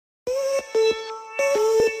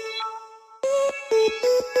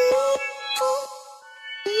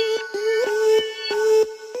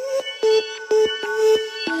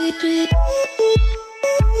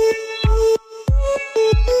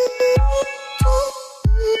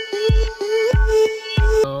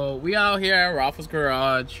We out here at Rafa's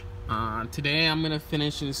Garage. Today I'm gonna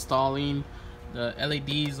finish installing the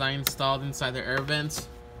LEDs I installed inside the air vents.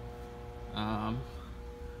 They're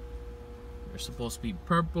supposed to be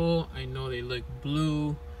purple. I know they look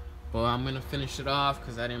blue, but I'm gonna finish it off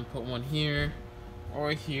because I didn't put one here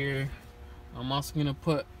or here. I'm also gonna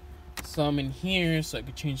put some in here so I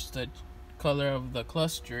could change the color of the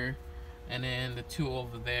cluster, and then the two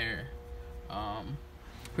over there.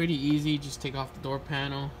 Pretty easy. Just take off the door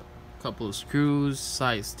panel, a couple of screws,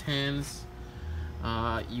 size 10s.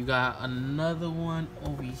 You got another one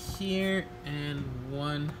over here and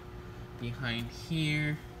one behind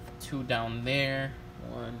here, two down there,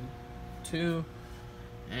 1, 2,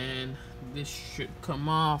 and this should come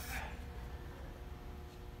off.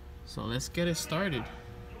 So let's get it started.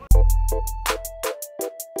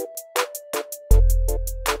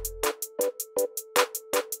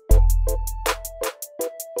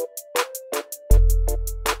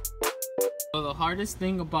 So the hardest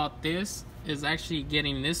thing about this is actually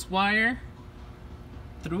getting this wire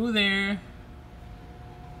through there,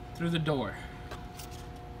 through the door,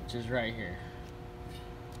 which is right here.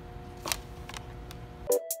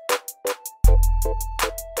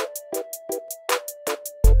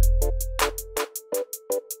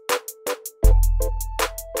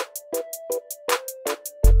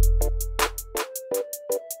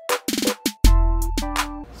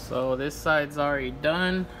 So this side's already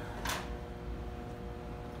done.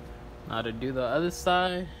 Now to do the other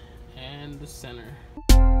side and the center.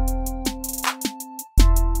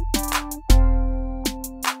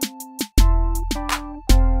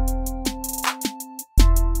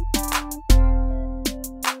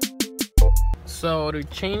 So to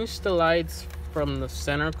change the lights from the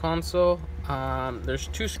center console, there's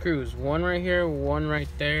two screws, one right here, one right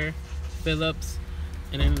there, Phillips,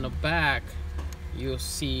 and in the back you'll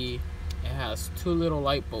see it has two little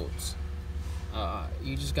light bulbs.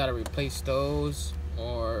 You just gotta replace those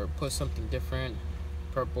or put something different,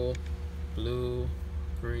 purple, blue,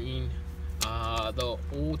 green. The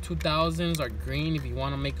old 2000s are green if you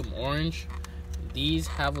want to make them orange. These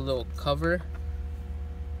have a little cover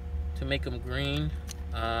to make them green.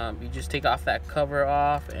 You just take off that cover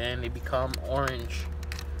off and they become orange.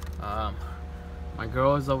 My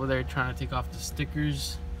girl is over there trying to take off the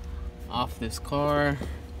stickers off this car,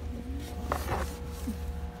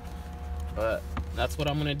 but that's what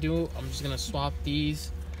I'm gonna do. I'm just gonna swap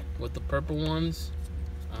these with the purple ones,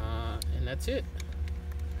 and that's it.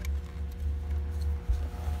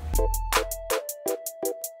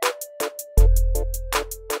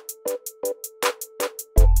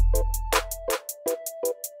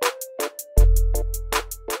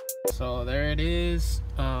 So there it is.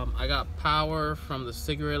 I got power from the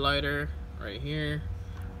cigarette lighter right here.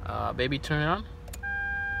 Baby, turn it on.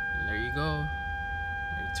 And there you go.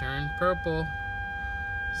 It turned purple.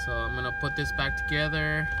 So I'm gonna put this back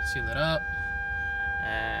together, seal it up,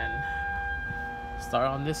 and start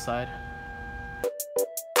on this side.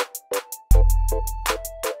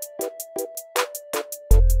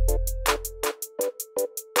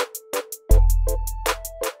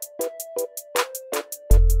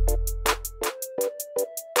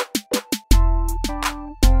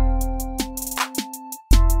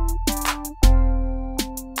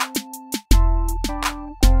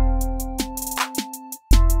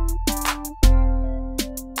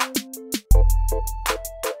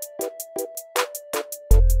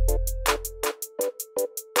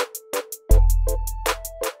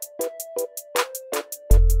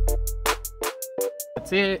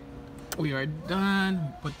 That's it. We are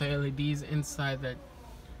done. Put the LEDs inside the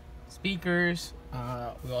speakers.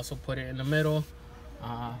 We also put it in the middle.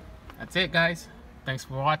 That's it, guys. Thanks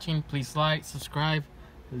for watching. Please like, subscribe,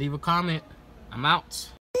 leave a comment. I'm out.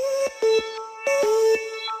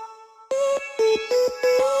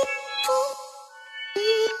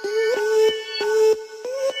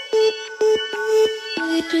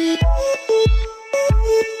 Beep.